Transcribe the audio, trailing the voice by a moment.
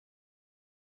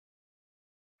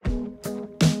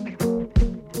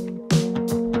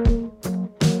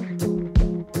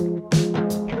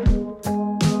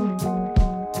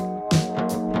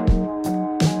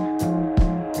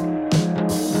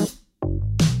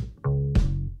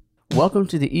Welcome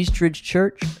to the Eastridge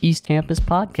Church East Campus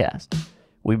podcast.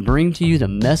 We bring to you the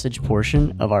message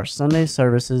portion of our Sunday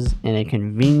services in a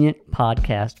convenient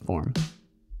podcast form.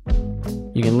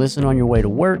 You can listen on your way to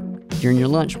work, during your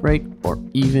lunch break, or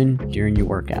even during your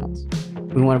workouts.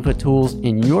 We want to put tools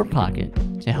in your pocket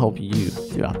to help you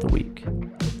throughout the week.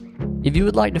 If you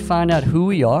would like to find out who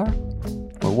we are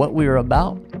or what we are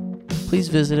about, please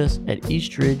visit us at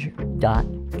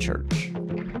eastridge.church.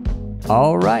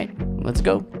 All right, let's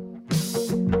go.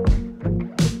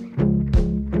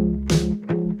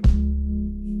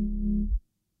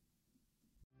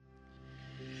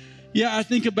 Yeah, I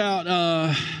think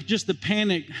about just the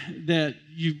panic that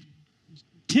you're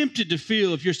tempted to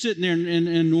feel if you're sitting there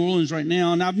in New Orleans right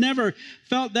now. And I've never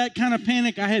felt that kind of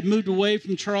panic. I had moved away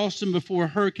from Charleston before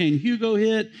Hurricane Hugo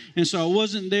hit, and so I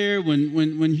wasn't there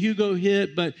when Hugo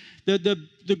hit. But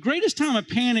the greatest time of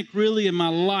panic really in my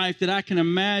life that I can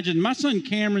imagine, my son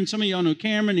Cameron, some of y'all know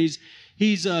Cameron, he's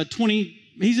 20.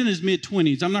 He's in his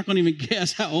mid-20s. I'm not going to even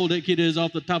guess how old that kid is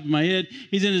off the top of my head.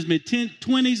 He's in his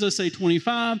mid-20s, let's say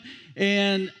 25.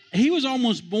 And he was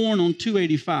almost born on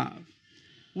 285.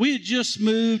 We had just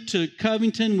moved to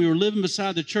Covington. We were living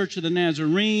beside the Church of the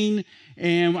Nazarene,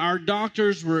 and our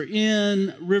doctors were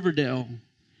in Riverdale.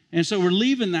 And so we're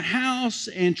leaving the house,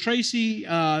 and Tracy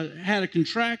had a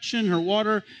contraction. Her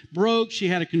water broke. She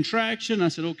had a contraction. I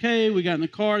said, okay. We got in the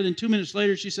car. Then 2 minutes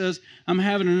later, she says, I'm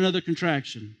having another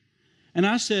contraction. And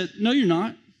I said, no, you're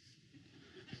not.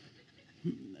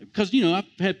 Because, I've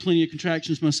had plenty of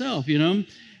contractions myself, And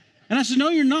I said, no,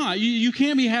 you're not. You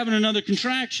can't be having another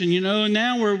contraction, And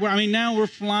now we're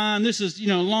flying. This is,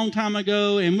 a long time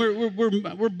ago, and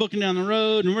we're booking down the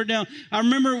road, and we're down. I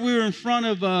remember we were in front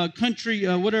of Country,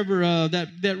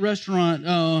 that restaurant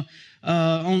on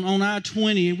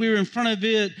I-20, and we were in front of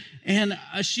it, and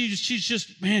she's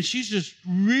just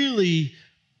really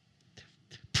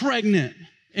pregnant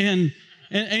and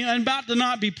about to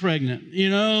not be pregnant,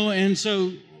 and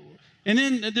so. And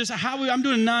then there's a highway, I'm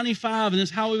doing 95, and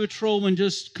this highway patrolman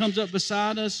just comes up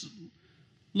beside us,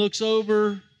 looks over,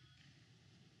 and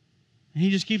he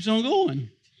just keeps on going.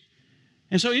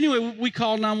 And so anyway, we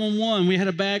called 911. We had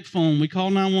a bag phone. We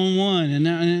called 911,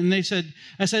 and I said,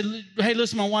 hey,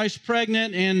 listen, my wife's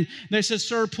pregnant. And they said,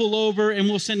 sir, pull over, and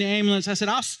we'll send the ambulance. I said,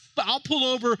 I'll pull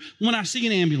over when I see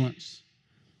an ambulance.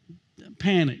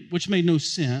 Panic, which made no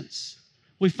sense.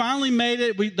 We finally made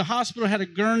it. The hospital had a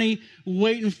gurney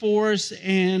waiting for us,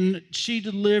 and she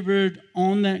delivered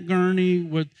on that gurney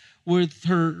with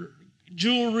her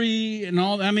jewelry and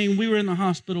all. We were in the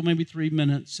hospital maybe 3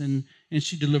 minutes, and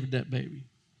she delivered that baby.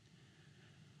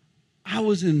 I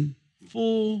was in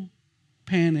full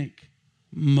panic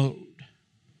mode.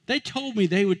 They told me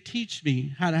they would teach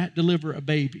me how to deliver a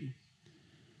baby.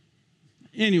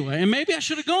 Anyway, and maybe I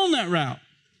should have gone that route.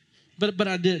 But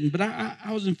I didn't. But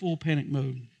I was in full panic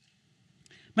mode.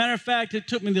 Matter of fact, it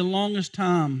took me the longest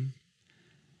time.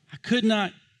 I could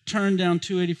not turn down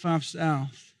 285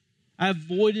 South. I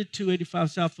avoided 285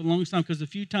 South for the longest time because the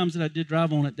few times that I did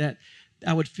drive on it, that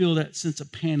I would feel that sense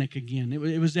of panic again.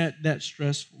 It was that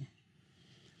stressful.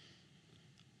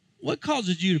 What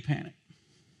causes you to panic?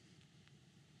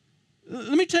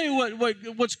 Let me tell you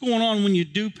what's going on when you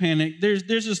do panic. There's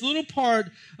this little part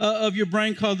of your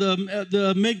brain called the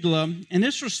amygdala, and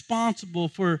it's responsible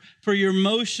for your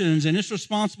emotions, and it's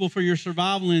responsible for your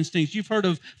survival instincts. You've heard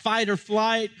of fight or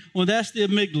flight. Well, that's the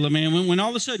amygdala, man. When all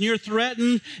of a sudden you're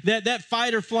threatened, that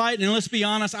fight or flight, and let's be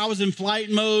honest, I was in flight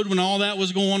mode when all that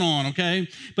was going on, okay?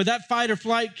 But that fight or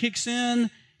flight kicks in,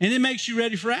 and it makes you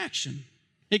ready for action.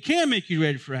 It can make you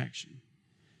ready for action.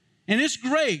 And it's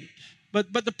great.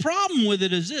 But the problem with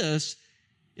it is this: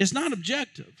 it's not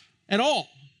objective at all.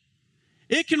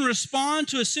 It can respond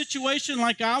to a situation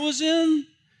like I was in,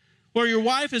 where your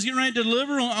wife is getting ready to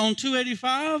deliver on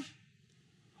 285,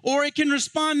 or it can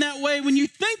respond that way when you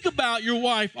think about your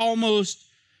wife almost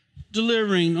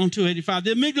delivering on 285.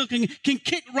 The amygdala can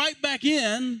kick right back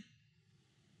in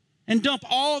and dump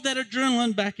all that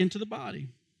adrenaline back into the body.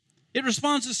 It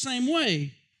responds the same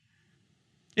way.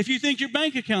 If you think your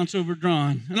bank account's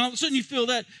overdrawn, and all of a sudden you feel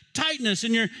that tightness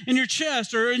in your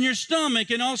chest or in your stomach,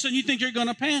 and all of a sudden you think you're going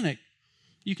to panic,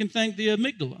 you can thank the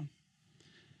amygdala.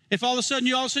 If all of a sudden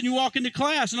you walk into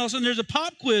class, and all of a sudden there's a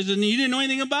pop quiz, and you didn't know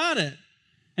anything about it,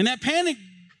 and that panic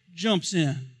jumps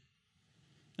in,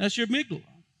 that's your amygdala.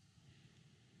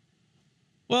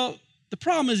 Well, The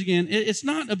problem is, again, it's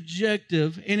not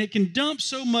objective, and it can dump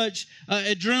so much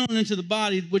adrenaline into the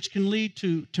body, which can lead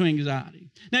to anxiety.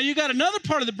 Now, you got another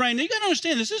part of the brain. Now, you got to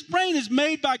understand this. This brain is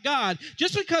made by God.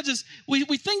 Just because we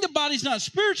think the body's not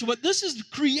spiritual, but this is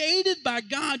created by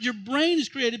God. Your brain is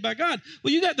created by God.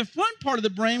 Well, you got the front part of the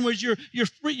brain where your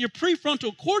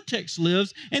prefrontal cortex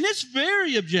lives, and it's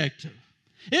very objective.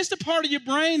 It's the part of your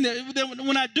brain that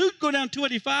when I do go down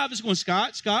 285, it's going,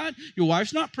 Scott, your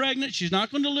wife's not pregnant. She's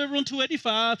not going to deliver on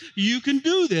 285. You can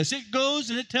do this. It goes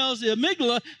and it tells the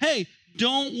amygdala, hey,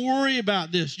 don't worry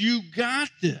about this. You got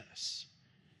this.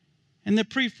 And the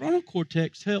prefrontal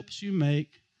cortex helps you make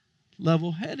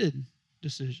level-headed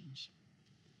decisions.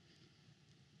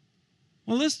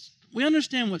 Well, we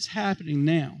understand what's happening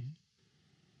now.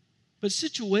 But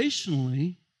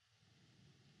situationally,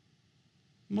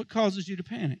 what causes you to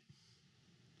panic?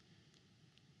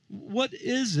 What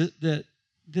is it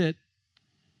that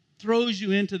throws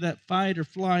you into that fight or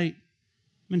flight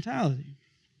mentality?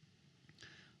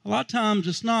 A lot of times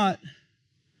it's not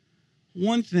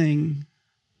one thing,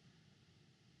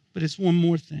 but it's one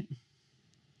more thing.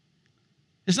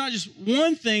 It's not just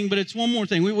one thing, but it's one more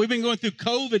thing. We've been going through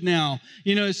COVID now.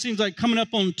 You know, it seems like coming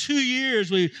up on 2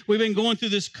 years we've been going through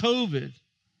this COVID.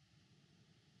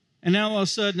 And now all of a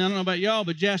sudden, I don't know about y'all,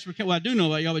 but I do know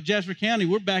about y'all, but Jasper County,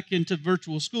 we're back into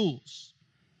virtual schools.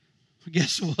 Well,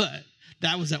 guess what?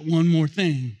 That was that one more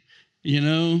thing, you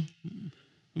know.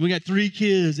 We got 3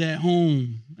 kids at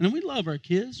home. And we love our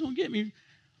kids, don't get me.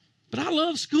 But I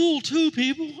love school too,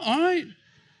 people, all right?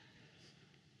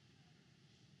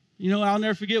 You know, I'll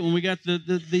never forget when we got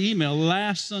the email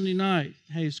last Sunday night.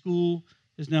 Hey, school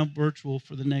is now virtual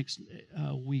for the next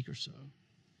week or so.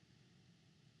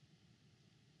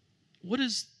 What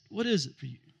is it for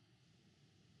you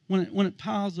when it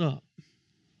piles up?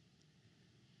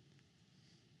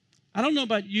 I don't know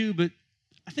about you, but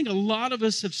I think a lot of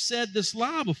us have said this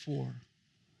lie before.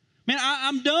 Man,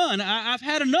 I'm done. I've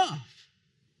had enough.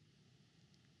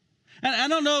 And I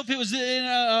don't know if it was in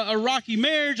a rocky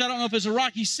marriage. I don't know if it's a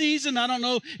rocky season. I don't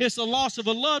know if it's the loss of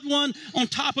a loved one on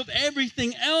top of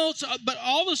everything else. But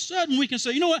all of a sudden we can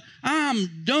say, you know what?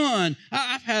 I'm done.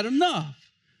 I've had enough.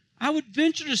 I would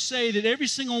venture to say that every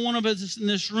single one of us in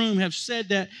this room have said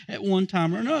that at one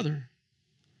time or another.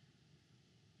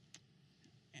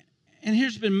 And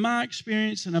here's been my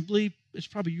experience, and I believe it's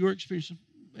probably your experience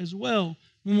as well.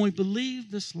 When we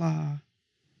believe this lie,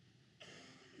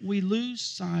 we lose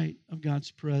sight of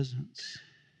God's presence,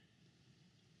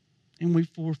 and we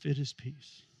forfeit His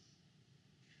peace.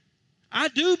 I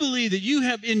do believe that you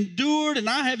have endured and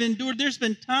I have endured. There's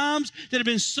been times that have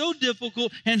been so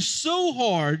difficult and so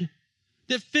hard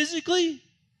that physically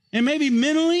and maybe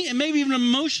mentally and maybe even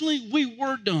emotionally we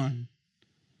were done.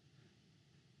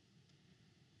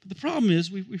 But the problem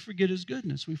is we forget His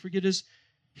goodness. We forget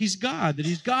He's God, that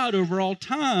He's God over all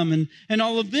time and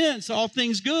all events, all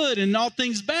things good and all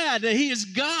things bad, that He is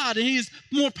God and He is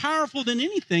more powerful than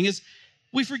anything.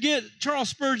 We forget, Charles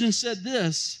Spurgeon said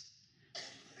this,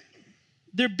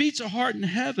 there beats a heart in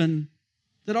heaven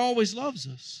that always loves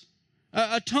us,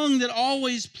 a tongue that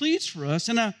always pleads for us,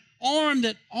 and an arm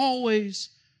that always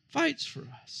fights for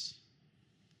us.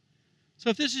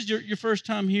 So if this is your first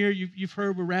time here, you've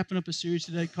heard we're wrapping up a series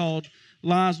today called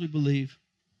Lies We Believe.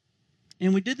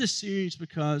 And we did this series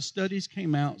because studies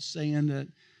came out saying that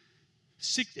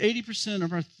 80%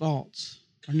 of our thoughts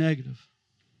are negative.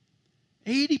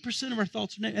 80% of our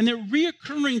thoughts are negative. And they're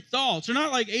reoccurring thoughts. They're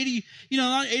not like 80%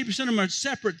 of them are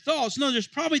separate thoughts. No, there's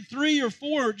probably 3 or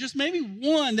 4, just maybe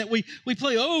one that we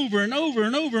play over and over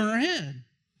and over in our head.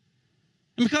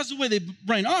 And because of the way the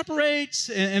brain operates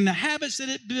and the habits that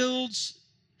it builds,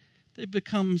 they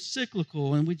become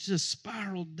cyclical and we just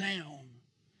spiral down,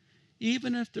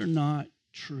 even if they're not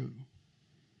true.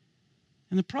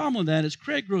 And the problem with that is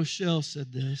Craig Groeschel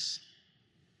said this.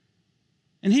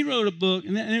 And he wrote a book,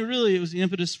 and it was the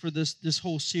impetus for this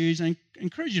whole series. I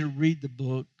encourage you to read the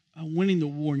book, Winning the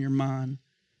War in Your Mind.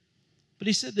 But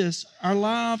he said this, our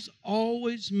lives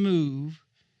always move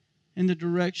in the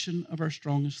direction of our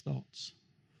strongest thoughts.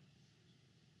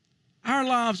 Our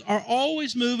lives are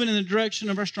always moving in the direction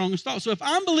of our strongest thoughts. So if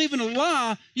I'm believing a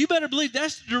lie, you better believe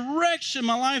that's the direction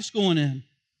my life's going in.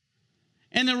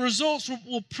 And the results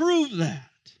will prove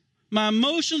that. My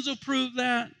emotions will prove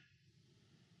that.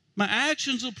 My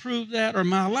actions will prove that, or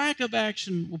my lack of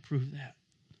action will prove that.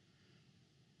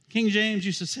 King James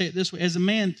used to say it this way, as a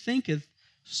man thinketh,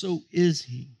 so is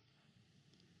he.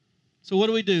 So what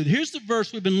do? Here's the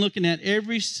verse we've been looking at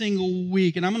every single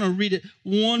week, and I'm going to read it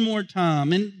one more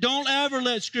time. And don't ever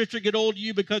let Scripture get old to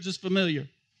you because it's familiar.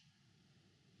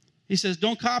 He says,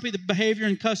 don't copy the behavior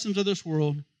and customs of this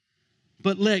world,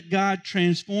 but let God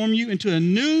transform you into a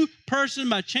new person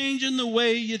by changing the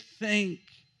way you think.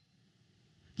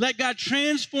 Let God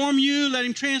transform you. Let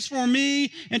him transform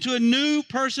me into a new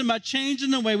person by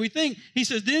changing the way we think. He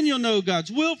says, then you'll know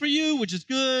God's will for you, which is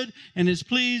good and is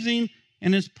pleasing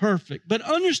and is perfect. But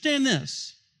understand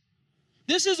this.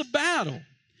 This is a battle.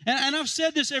 And I've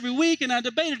said this every week, and I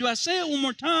debated, do I say it one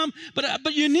more time?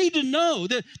 But you need to know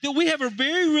that we have a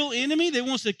very real enemy that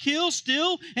wants to kill,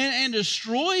 steal, and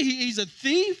destroy. He's a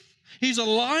thief. He's a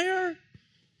liar.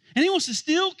 And he wants to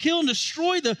steal, kill, and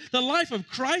destroy the life of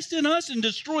Christ in us and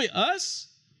destroy us.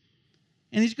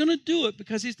 And he's going to do it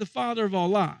because he's the father of all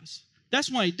lies.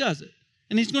 That's why he does it.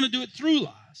 And he's going to do it through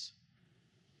lies.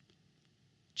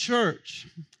 Church,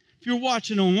 if you're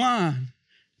watching online,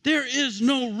 there is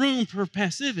no room for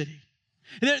passivity.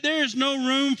 There is no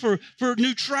room for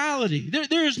neutrality.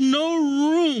 There is no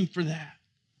room for that.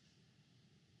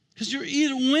 Because you're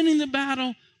either winning the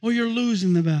battle or you're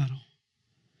losing the battle.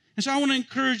 And so I want to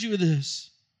encourage you with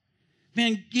this.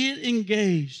 Man, get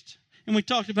engaged. And we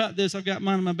talked about this. I've got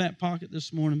mine in my back pocket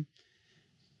this morning.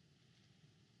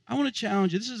 I want to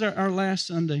challenge you. This is our last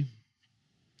Sunday.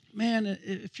 Man,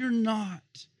 if you're not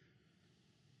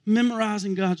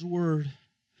memorizing God's word,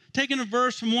 taking a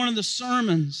verse from one of the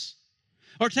sermons,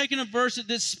 or taking a verse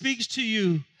that speaks to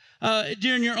you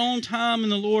during your own time in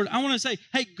the Lord, I want to say,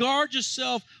 hey, guard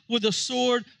yourself with the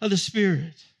sword of the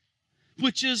Spirit,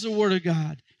 which is the word of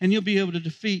God, and you'll be able to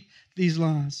defeat these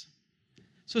lies.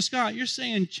 So, Scott, you're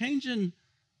saying changing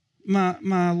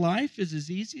my life is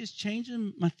as easy as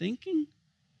changing my thinking?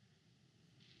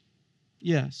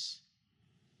 Yes.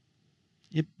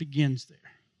 It begins there.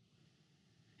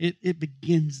 It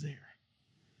begins there.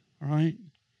 All right?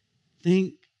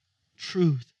 Think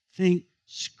truth. Think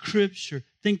Scripture.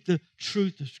 Think the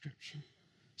truth of Scripture.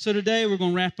 So today we're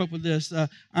going to wrap up with this.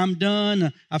 I'm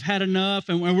done. I've had enough.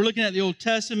 And we're looking at the Old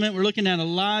Testament. We're looking at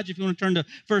Elijah. If you want to turn to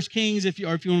 1 Kings, if you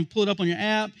want to pull it up on your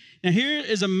app. Now here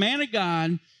is a man of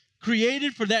God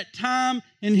created for that time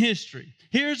in history.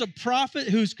 Here's a prophet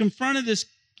who's confronted this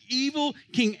evil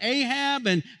King Ahab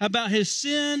and about his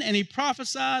sin, and he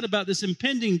prophesied about this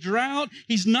impending drought.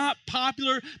 He's not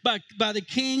popular by the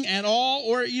king at all,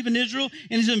 or even Israel,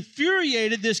 and he's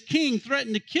infuriated. This king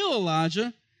threatened to kill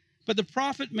Elijah, but the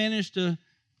prophet managed to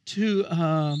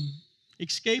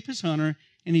escape his hunter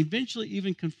and eventually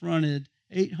even confronted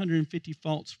 850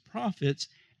 false prophets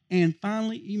and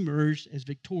finally emerged as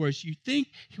victorious. You think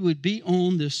he would be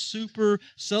on this super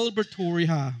celebratory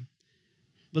high.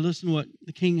 But listen to what,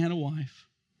 the king had a wife,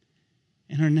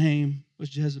 and her name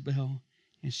was Jezebel,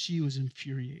 and she was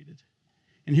infuriated.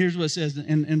 And here's what it says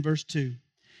in verse 2.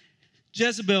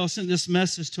 Jezebel sent this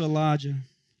message to Elijah.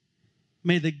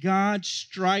 May the gods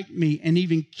strike me and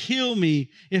even kill me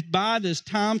if by this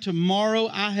time tomorrow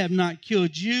I have not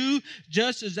killed you,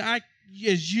 just as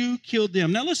you killed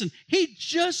them. Now listen, he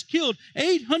just killed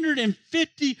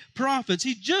 850 prophets.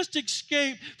 He just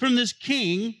escaped from this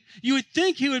king. You would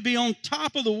think he would be on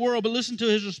top of the world, but listen to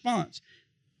his response.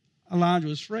 Elijah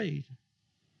was afraid,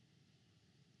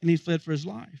 and he fled for his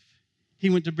life. He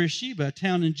went to Beersheba, a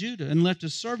town in Judah, and left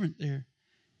his servant there.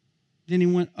 Then he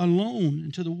went alone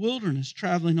into the wilderness,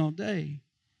 traveling all day.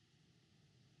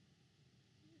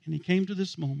 And he came to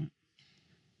this moment.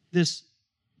 This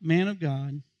man of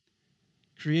God,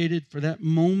 created for that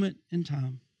moment in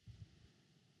time.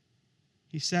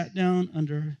 He sat down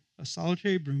under a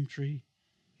solitary broom tree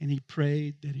and he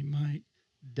prayed that he might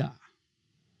die.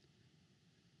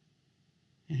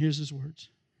 And here's his words.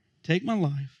 Take my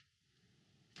life,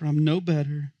 for I'm no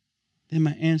better than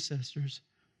my ancestors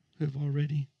who have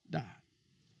already died.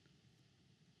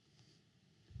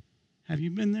 Have you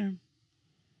been there?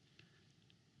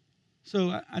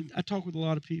 So I talk with a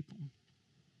lot of people.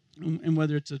 And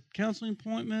whether it's a counseling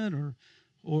appointment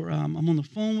or I'm on the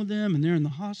phone with them and they're in the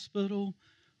hospital,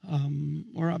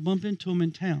 or I bump into them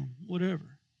in town,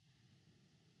 whatever.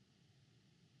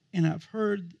 And I've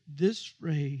heard this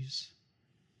phrase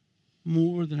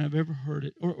more than I've ever heard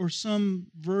it, or some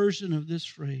version of this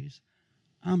phrase,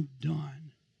 I'm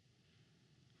done.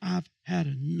 I've had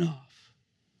enough.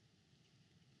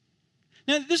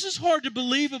 Now, this is hard to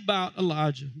believe about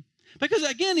Elijah. Because,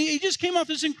 again, he just came off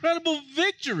this incredible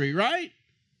victory, right?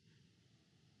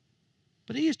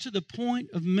 But he is to the point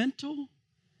of mental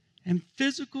and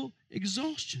physical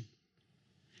exhaustion.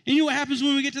 And you know what happens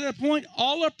when we get to that point?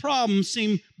 All our problems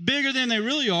seem bigger than they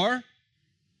really are.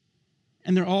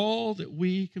 And they're all that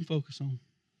we can focus on.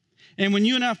 And when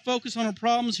you and I focus on our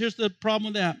problems, here's the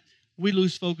problem with that. We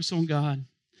lose focus on God.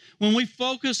 When we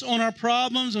focus on our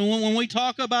problems and when we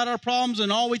talk about our problems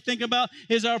and all we think about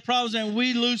is our problems, and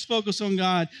we lose focus on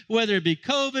God, whether it be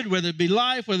COVID, whether it be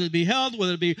life, whether it be health,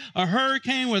 whether it be a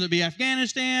hurricane, whether it be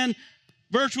Afghanistan,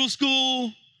 virtual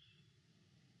school.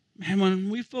 Man, when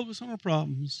we focus on our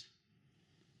problems,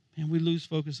 man, we lose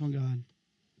focus on God.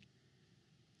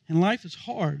 And life is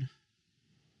hard.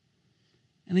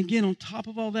 And again, on top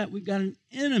of all that, we've got an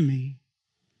enemy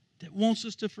that wants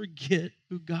us to forget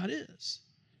who God is.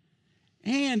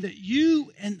 And that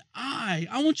you and I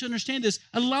want you to understand this.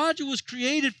 Elijah was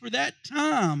created for that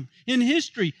time in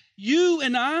history. You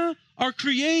and I are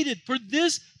created for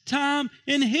this time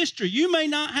in history. You may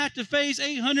not have to face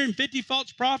 850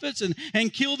 false prophets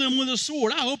and kill them with a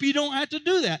sword. I hope you don't have to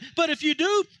do that. But if you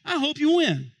do, I hope you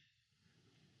win.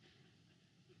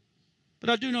 But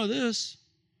I do know this.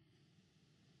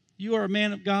 You are a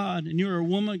man of God and you're a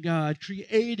woman of God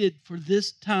created for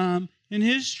this time in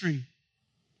history.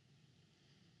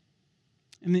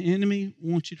 And the enemy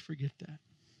wants you to forget that.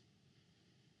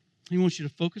 He wants you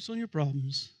to focus on your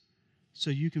problems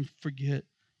so you can forget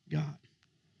God.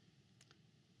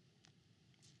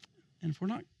 And if we're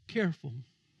not careful,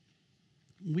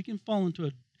 we can fall into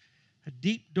a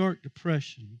deep, dark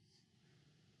depression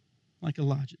like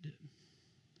Elijah did.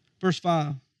 Verse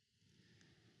 5,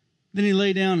 then he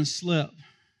lay down and slept.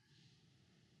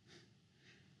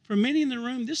 For many in the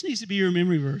room, this needs to be your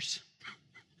memory verse.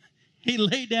 He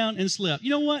lay down and slept. You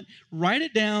know what? Write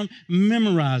it down,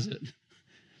 memorize it,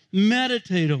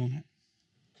 meditate on it.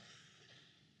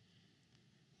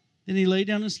 Then he lay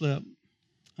down and slept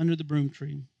under the broom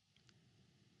tree.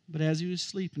 But as he was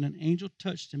sleeping, an angel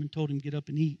touched him and told him, get up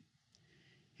and eat.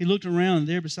 He looked around, and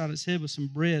there beside his head was some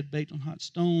bread baked on hot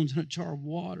stones and a jar of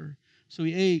water. So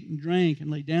he ate and drank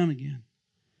and lay down again.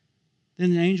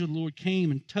 Then the angel of the Lord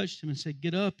came and touched him and said,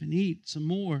 get up and eat some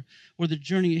more, or the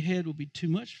journey ahead will be too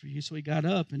much for you. So he got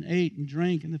up and ate and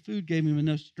drank, and the food gave him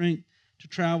enough strength to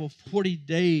travel 40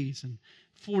 days. And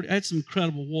that's some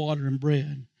incredible water and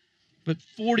bread. But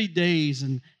 40 days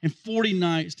and 40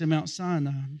 nights to Mount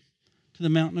Sinai, to the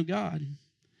mountain of God.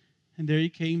 And there he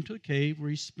came to a cave where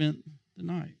he spent the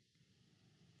night.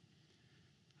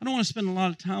 I don't want to spend a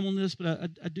lot of time on this, but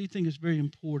I do think it's very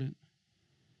important.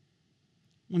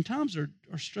 When times are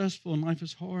stressful and life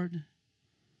is hard,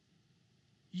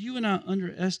 you and I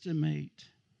underestimate,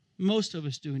 most of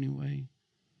us do anyway,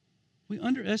 we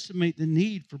underestimate the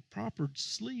need for proper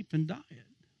sleep and diet.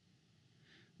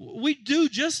 We do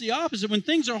just the opposite. When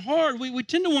things are hard, we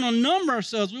tend to want to numb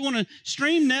ourselves. We want to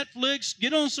stream Netflix,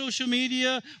 get on social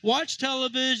media, watch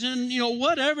television,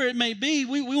 whatever it may be.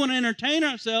 We want to entertain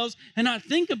ourselves and not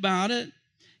think about it.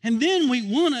 And then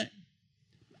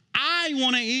I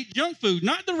want to eat junk food,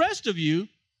 not the rest of you.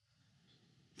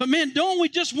 But man, don't we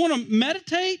just want to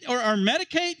meditate or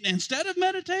medicate instead of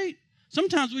meditate?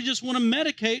 Sometimes we just want to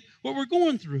medicate what we're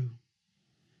going through.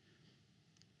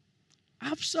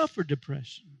 I've suffered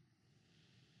depression.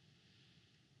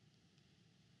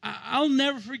 I'll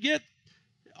never forget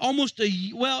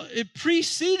it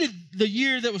preceded the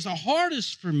year that was the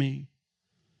hardest for me.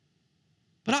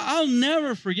 But I'll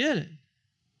never forget it.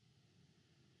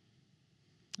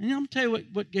 And I'm going to tell you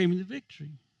what gave me the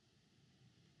victory.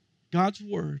 God's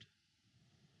Word.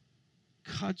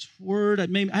 God's Word.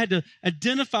 I had to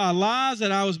identify lies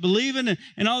that I was believing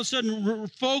and all of a sudden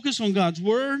focus on God's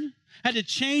Word. I had to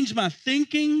change my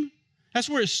thinking. That's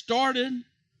where it started.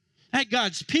 I had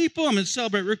God's people. I'm in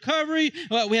Celebrate Recovery.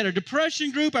 We had a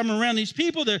depression group. I'm around these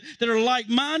people that are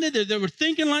like-minded, that were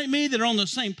thinking like me, that are on the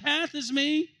same path as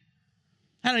me.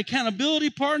 I had an accountability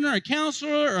partner, a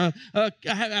counselor.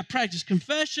 I practiced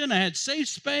confession. I had safe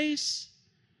space.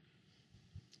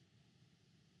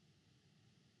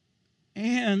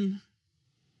 And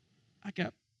I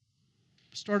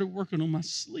started working on my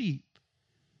sleep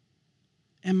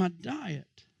and my diet.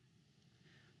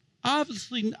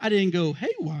 Obviously, I didn't go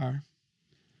haywire.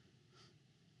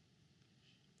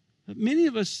 But many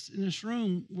of us in this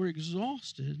room were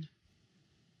exhausted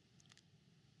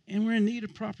and we're in need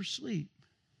of proper sleep.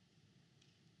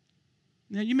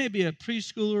 Now, you may be a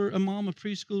preschooler, a mom of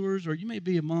preschoolers, or you may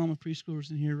be a mom of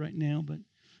preschoolers in here right now, but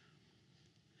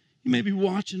you may be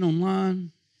watching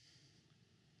online.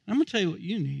 I'm going to tell you what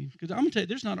you need, because I'm going to tell you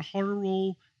there's not a harder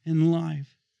role in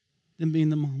life than being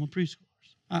the mom of preschoolers.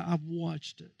 I've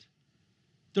watched it.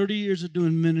 30 years of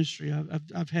doing ministry,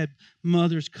 I've had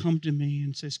mothers come to me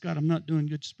and say, Scott, I'm not doing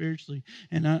good spiritually,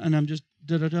 and I'm just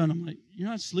da-da-da, and I'm like, you're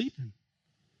not sleeping.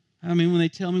 I mean, when they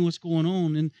tell me what's going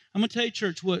on, and I'm going to tell you,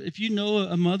 church, if you know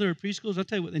a mother of preschoolers, I'll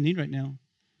tell you what they need right now.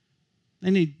 They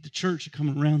need the church to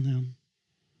come around them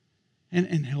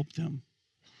and help them.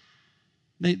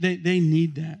 They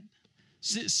need that.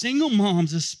 Single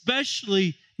moms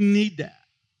especially need that.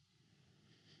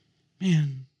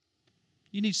 Man,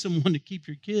 you need someone to keep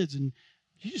your kids, and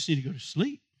you just need to go to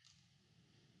sleep.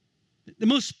 The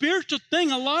most spiritual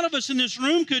thing a lot of us in this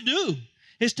room could do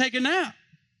is take a nap.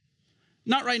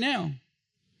 Not right now.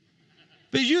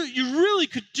 But you really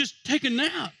could just take a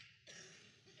nap.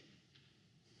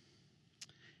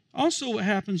 Also, what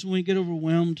happens when we get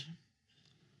overwhelmed,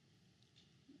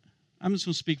 I'm just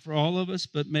going to speak for all of us,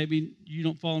 but maybe you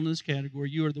don't fall in this category.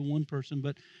 You are the one person.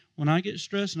 But when I get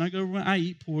stressed and I go overwhelmed, I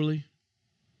eat poorly.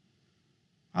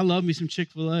 I love me some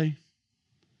Chick-fil-A.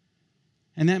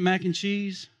 And that mac and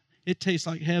cheese, it tastes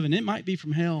like heaven. It might be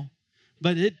from hell,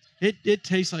 but it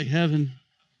tastes like heaven.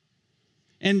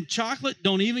 And chocolate,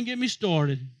 don't even get me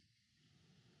started.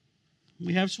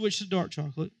 We have switched to dark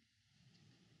chocolate.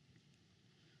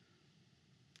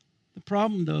 The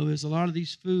problem, though, is a lot of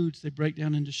these foods, they break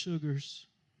down into sugars.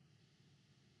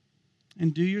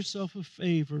 And do yourself a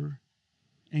favor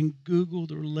and Google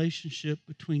the relationship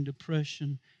between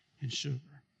depression and sugar.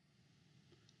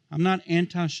 I'm not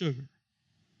anti-sugar,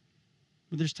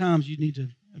 but there's times you need to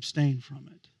abstain from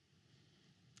it.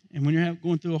 And when you're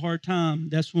going through a hard time,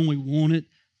 that's when we want it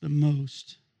the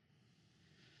most.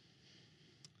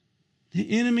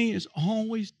 The enemy is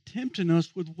always tempting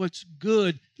us with what's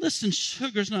good. Listen,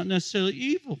 sugar's not necessarily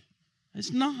evil.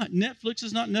 It's not. Netflix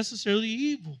is not necessarily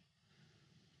evil.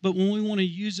 But when we want to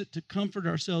use it to comfort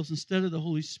ourselves instead of the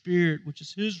Holy Spirit, which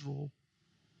is His role,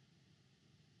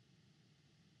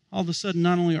 all of a sudden,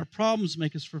 not only our problems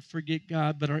make us forget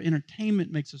God, but our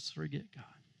entertainment makes us forget God.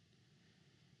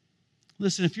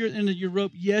 Listen, if you're at the end of your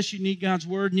rope, yes, you need God's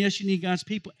word, and yes, you need God's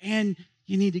people, and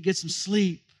you need to get some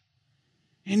sleep,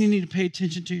 and you need to pay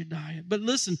attention to your diet. But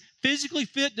listen, physically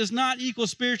fit does not equal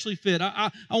spiritually fit.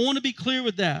 I want to be clear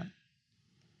with that.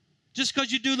 Just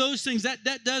because you do those things,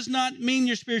 that does not mean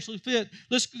you're spiritually fit.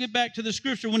 Let's get back to the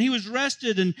scripture. When he was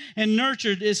rested and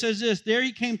nurtured, it says this, there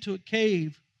he came to a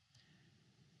cave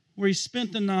where he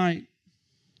spent the night.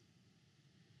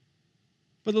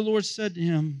 But the Lord said to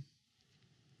him,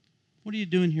 what are you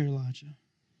doing here, Elijah?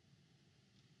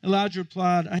 Elijah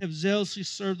replied, I have zealously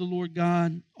served the Lord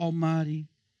God Almighty.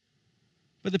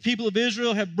 But the people of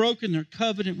Israel have broken their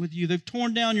covenant with you. They've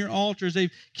torn down your altars.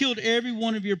 They've killed every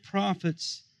one of your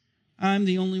prophets. I'm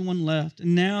the only one left.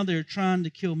 And now they're trying to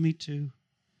kill me too.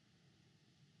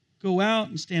 Go out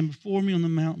and stand before me on the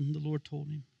mountain, the Lord told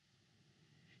him.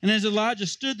 And as Elijah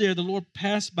stood there, the Lord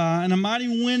passed by, and a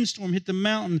mighty windstorm hit the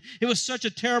mountain. It was such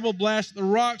a terrible blast that the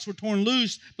rocks were torn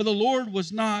loose, but the Lord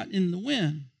was not in the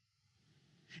wind.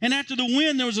 And after the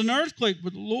wind, there was an earthquake,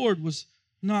 but the Lord was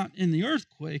not in the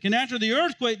earthquake. And after the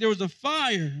earthquake, there was a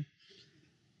fire,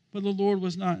 but the Lord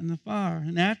was not in the fire.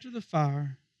 And after the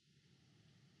fire,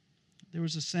 there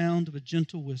was a sound of a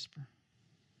gentle whisper.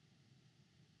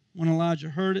 When Elijah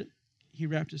heard it, he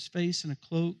wrapped his face in a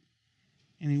cloak,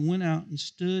 and he went out and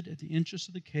stood at the entrance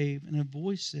of the cave, and a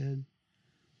voice said,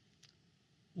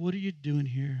 what are you doing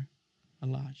here,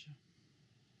 Elijah?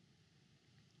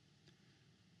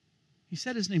 He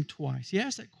said his name twice. He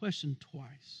asked that question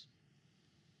twice.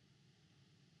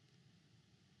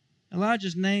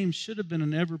 Elijah's name should have been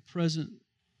an ever-present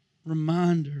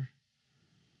reminder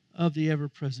of the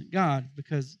ever-present God,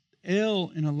 because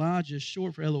El in Elijah is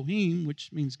short for Elohim,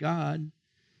 which means God.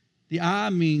 The I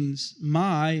means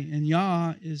my, and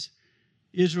Yah is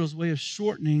Israel's way of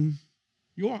shortening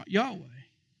Yahweh.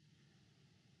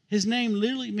 His name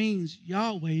literally means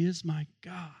Yahweh is my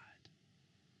God,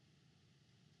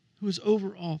 who is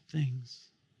over all things,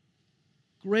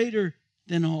 greater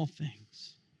than all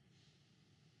things.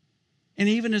 And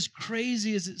even as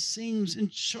crazy as it seems, in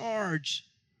charge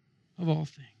of all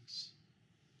things.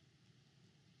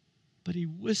 But he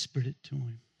whispered it to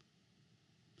him.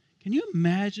 Can you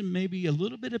imagine maybe a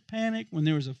little bit of panic when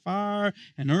there was a fire,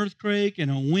 an earthquake, and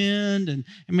a wind,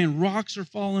 and rocks are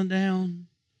falling down?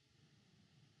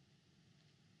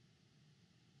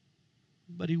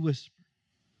 But he whispered.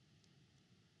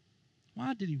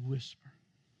 Why did he whisper?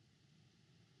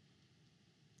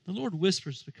 The Lord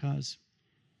whispers because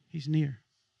He's near.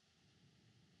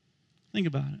 Think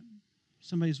about it.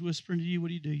 Somebody's whispering to you, what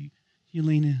do? You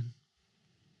lean in.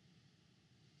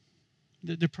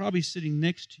 They're probably sitting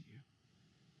next to you.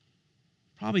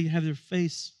 Probably have their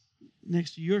face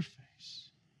next to your face.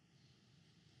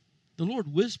 The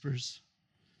Lord whispers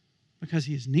because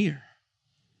He is near.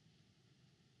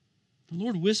 The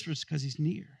Lord whispers because He's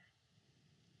near.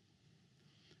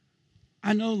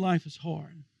 I know life is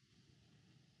hard.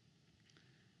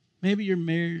 Maybe your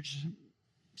marriage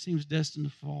seems destined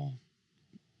to fall.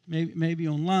 Maybe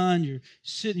online you're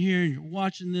sitting here and you're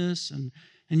watching this, and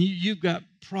and you've got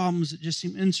problems that just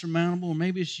seem insurmountable, or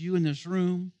maybe it's you in this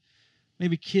room.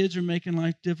 Maybe kids are making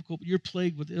life difficult, but you're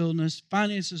plagued with illness.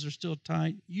 Finances are still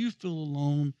tight. You feel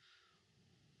alone.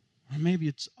 Or maybe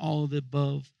it's all of the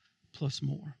above plus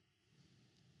more.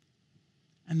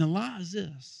 And the lie is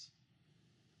this: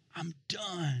 I'm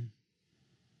done.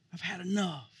 I've had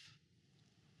enough.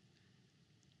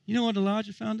 You know what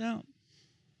Elijah found out?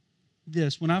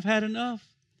 This: when I've had enough,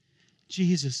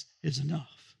 Jesus is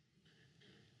enough.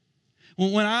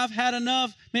 When I've had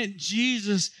enough, man,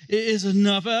 Jesus is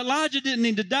enough. Elijah didn't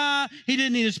need to die. He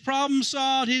didn't need his problem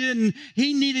solved.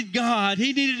 He needed God.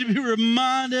 He needed to be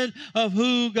reminded of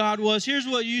who God was. Here's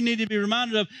what you need to be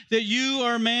reminded of: that you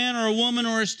are a man or a woman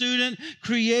or a student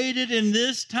created in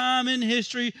this time in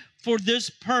history for this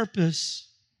purpose,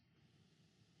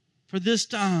 for this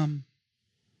time.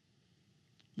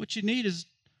 What you need is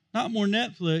not more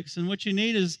Netflix, and what you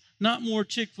need is not more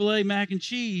Chick-fil-A mac and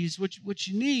cheese. What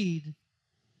you need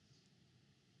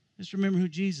is remember who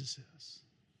Jesus is.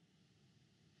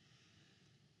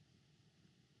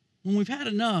 When we've had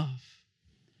enough,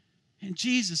 and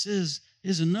Jesus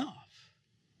is enough.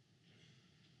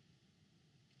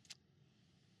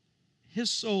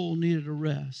 His soul needed a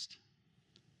rest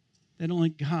that only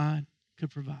God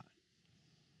could provide.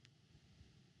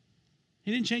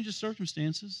 He didn't change his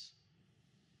circumstances.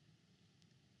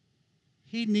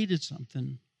 He needed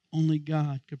something only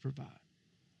God could provide.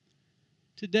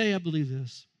 Today, I believe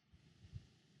this.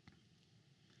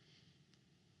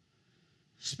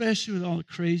 Especially with all the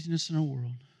craziness in our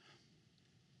world,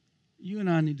 you and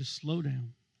I need to slow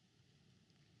down.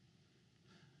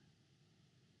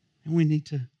 And we need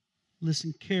to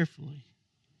listen carefully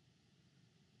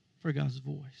for God's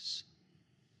voice.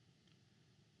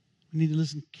 We need to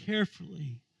listen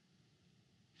carefully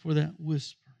for that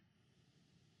whisper.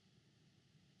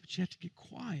 But you have to get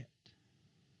quiet.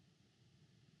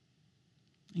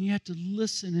 And you have to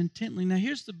listen intently. Now,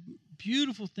 here's the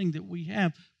beautiful thing that we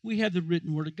have. We have the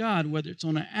written Word of God, whether it's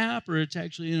on an app or it's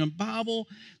actually in a Bible.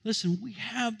 Listen, we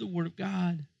have the Word of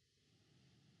God.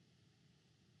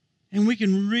 And we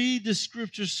can read the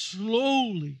Scriptures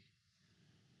slowly,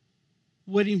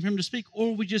 waiting for Him to speak,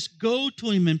 or we just go to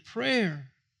Him in prayer.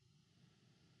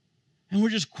 And we're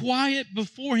just quiet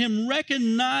before Him,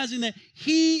 recognizing that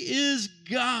He is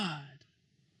God.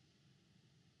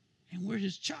 And we're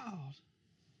His child.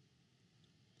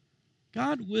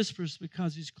 God whispers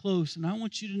because He's close. And I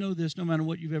want you to know this: no matter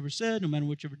what you've ever said, no matter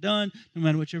what you've ever done, no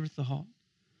matter what you ever thought,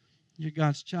 you're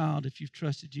God's child if you've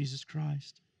trusted Jesus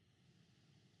Christ.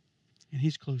 And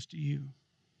He's close to you.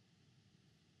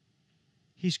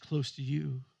 He's close to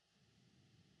you.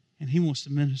 And He wants to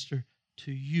minister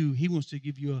to you. He wants to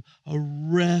give you a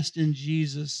rest in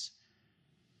Jesus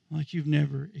like you've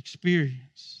never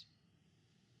experienced.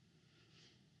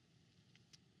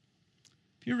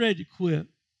 If you're ready to quit,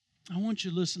 I want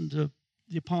you to listen to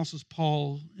the Apostle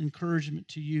Paul's encouragement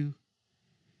to you.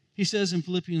 He says in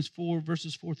Philippians 4,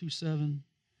 verses 4 through 7,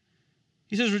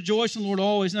 he says, rejoice in the Lord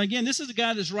always. Now, again, this is a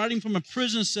guy that's writing from a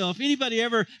prison cell. If anybody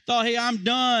ever thought, hey, I'm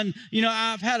done,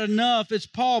 I've had enough, it's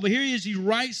Paul. But here he is, he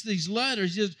writes these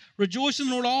letters. He says, rejoice in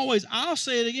the Lord always. I'll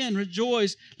say it again,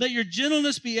 rejoice. Let your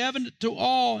gentleness be evident to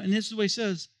all. And this is what he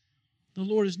says, the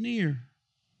Lord is near.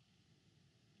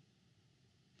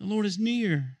 The Lord is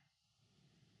near.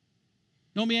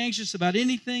 Don't be anxious about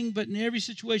anything, but in every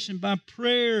situation, by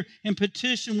prayer and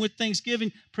petition with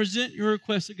thanksgiving, present your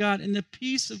requests to God. And the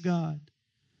peace of God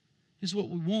is what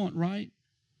we want, right?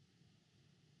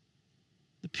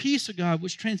 The peace of God,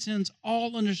 which transcends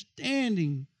all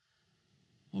understanding,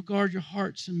 will guard your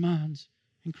hearts and minds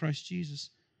in Christ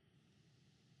Jesus.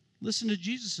 Listen to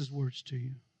Jesus' words to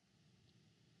you.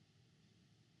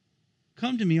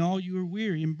 Come to me, all you are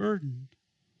weary and burdened,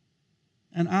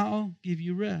 and I'll give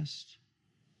you rest.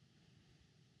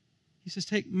 He says,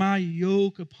 take my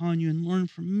yoke upon you and learn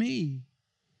from me,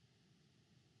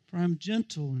 for I am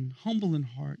gentle and humble in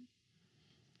heart,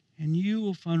 and you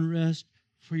will find rest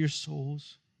for your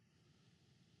souls.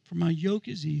 For my yoke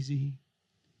is easy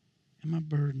and my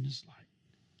burden is light.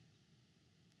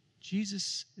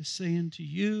 Jesus is saying to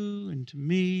you and to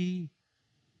me,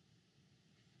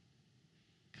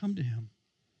 come to Him.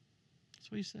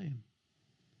 That's what He's saying.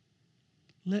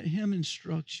 Let Him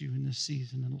instruct you in this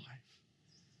season in life.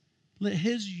 Let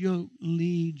His yoke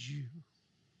lead you.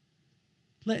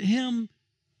 Let Him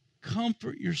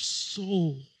comfort your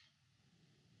soul.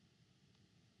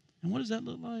 And what does that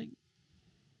look like?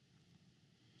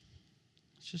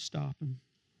 It's just stopping.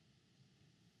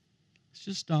 It's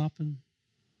just stopping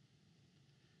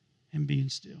and being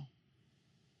still.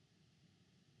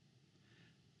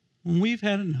 When we've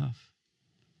had enough,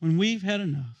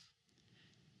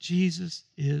 Jesus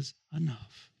is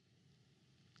enough.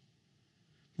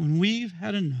 When we've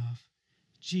had enough,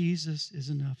 Jesus is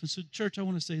enough. And so, church, I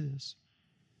want to say this.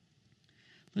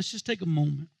 Let's just take a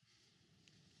moment.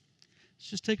 Let's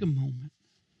just take a moment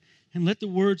and let the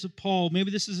words of Paul, maybe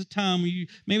this is a time where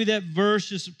maybe that verse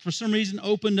just for some reason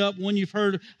opened up one you've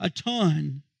heard a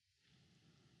ton.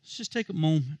 Let's just take a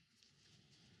moment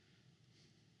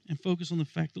and focus on the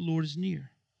fact the Lord is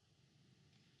near.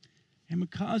 And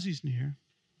because he's near,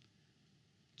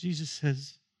 Jesus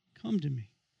says, come to me.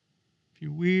 If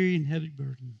you're weary and heavy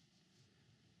burdened,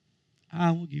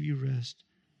 I will give you rest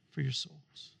for your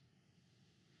souls.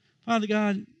 Father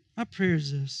God, my prayer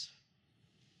is this.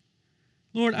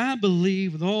 Lord, I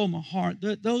believe with all my heart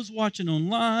that those watching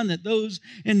online, that those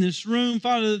in this room,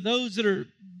 Father, that those that are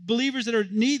believers that are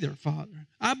neither, Father.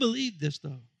 I believe this,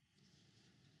 though.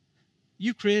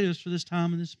 You created us for this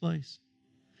time and this place.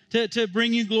 To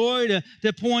bring you glory,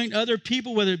 to point other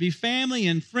people, whether it be family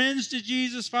and friends to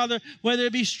Jesus, Father, whether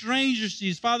it be strangers to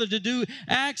Jesus, Father, to do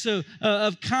acts of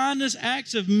kindness,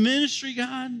 acts of ministry,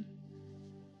 God.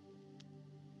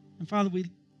 And Father,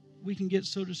 we can get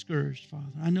so discouraged,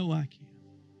 Father. I know I can.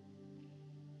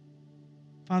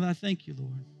 Father, I thank you,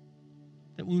 Lord,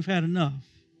 that when we've had enough,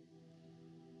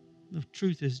 the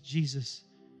truth is Jesus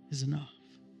is enough.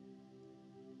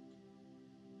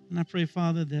 And I pray,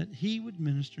 Father, that he would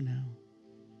minister now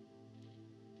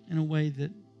in a way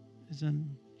that is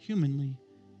humanly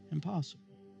impossible.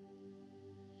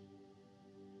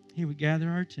 He would gather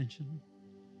our attention.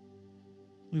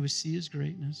 We would see his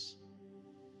greatness.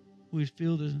 We would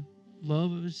feel the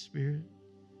love of his Spirit.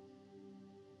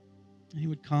 And he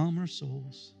would calm our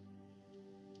souls.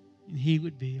 And he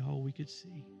would be all we could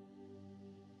see.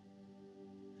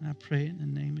 And I pray it in the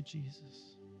name of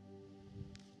Jesus.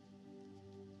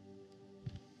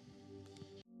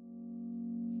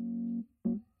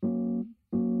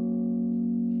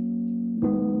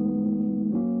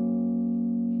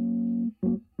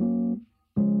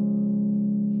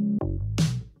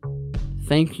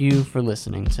 Thank you for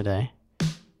listening today.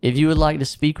 If you would like to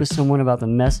speak with someone about the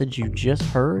message you just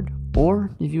heard, or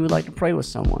if you would like to pray with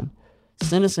someone,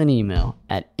 send us an email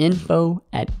at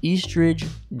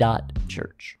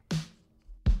info@eastridge.church.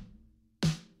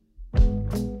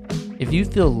 If you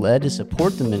feel led to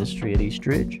support the ministry at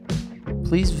Eastridge,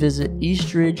 please visit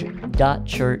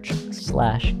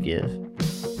eastridge.church/give.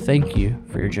 Thank you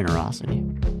for your generosity.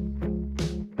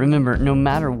 Remember, no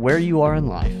matter where you are in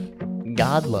life,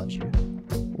 God loves you,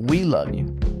 we love you,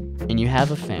 and you have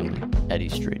a family at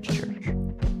Eastridge Church.